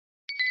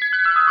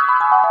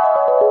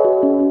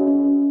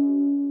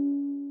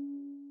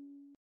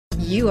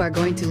You are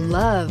going to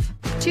love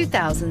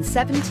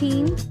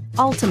 2017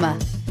 Altima.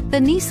 The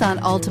Nissan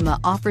Altima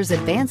offers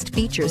advanced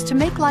features to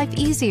make life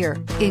easier,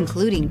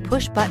 including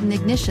push-button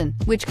ignition,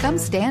 which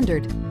comes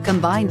standard.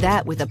 Combine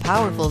that with a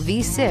powerful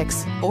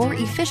V6 or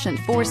efficient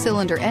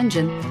 4-cylinder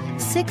engine,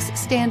 6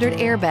 standard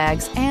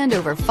airbags, and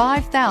over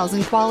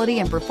 5,000 quality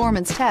and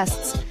performance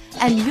tests,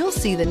 and you'll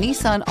see the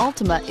Nissan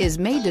Altima is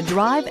made to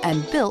drive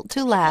and built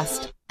to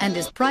last, and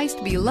is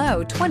priced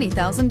below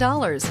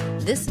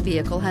 $20,000. This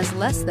vehicle has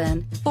less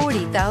than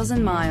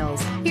 40,000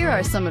 miles. Here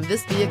are some of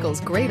this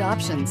vehicle's great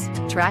options: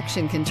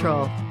 traction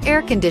control,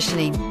 air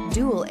conditioning,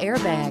 dual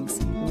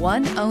airbags,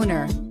 one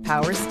owner,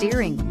 power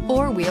steering,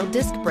 4-wheel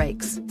disc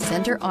brakes,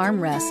 center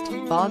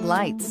armrest, fog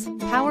lights,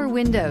 power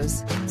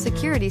windows,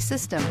 security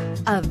system.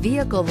 A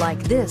vehicle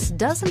like this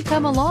doesn't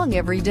come along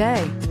every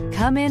day.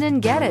 Come in and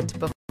get it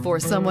before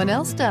someone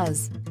else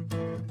does.